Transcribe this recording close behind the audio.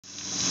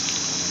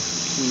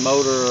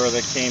motor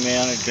that came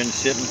in. It had been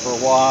sitting for a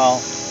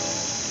while.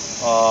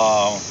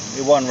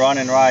 It wasn't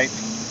running right.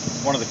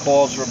 One of the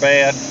coils were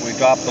bad. We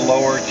dropped the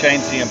lower,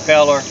 changed the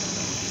impeller.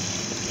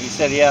 He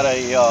said he had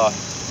a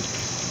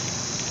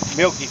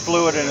milky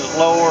fluid in his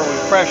lower.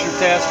 We pressure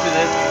tested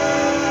it.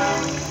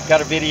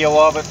 Got a video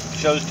of it.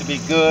 Shows to be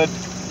good.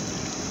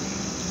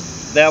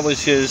 That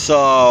was his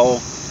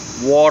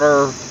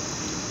water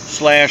 /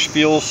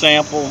 fuel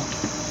sample.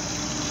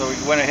 So we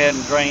went ahead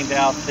and drained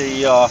out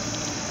the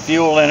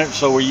fuel in it.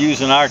 So we're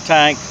using our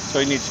tank. So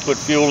he needs to put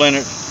fuel in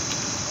it.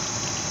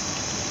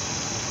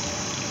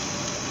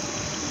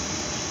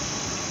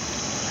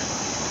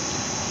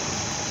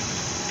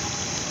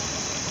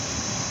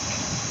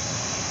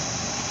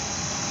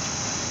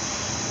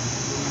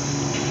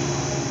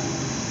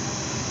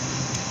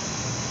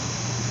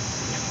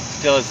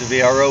 Still has the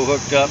VRO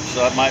hooked up,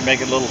 so that might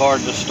make it a little hard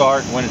to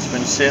start when it's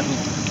been sitting.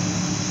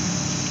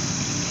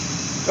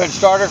 Go ahead and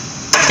start her.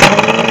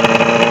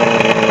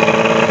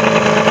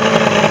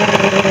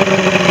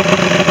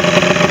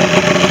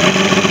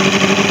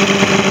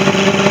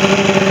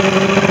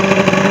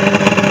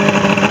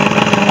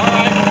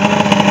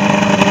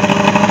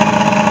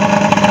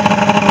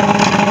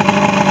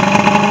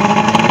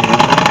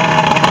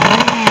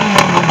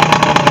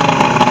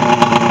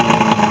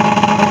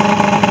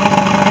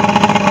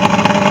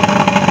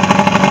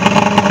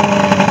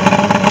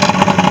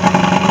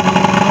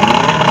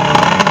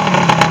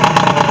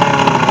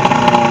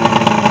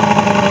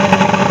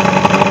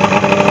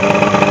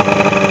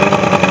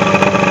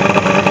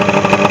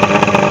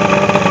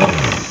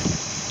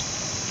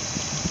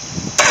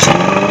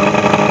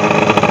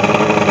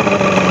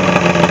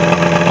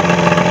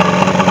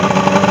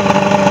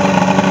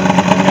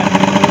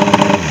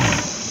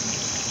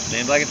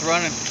 Seems like it's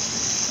running.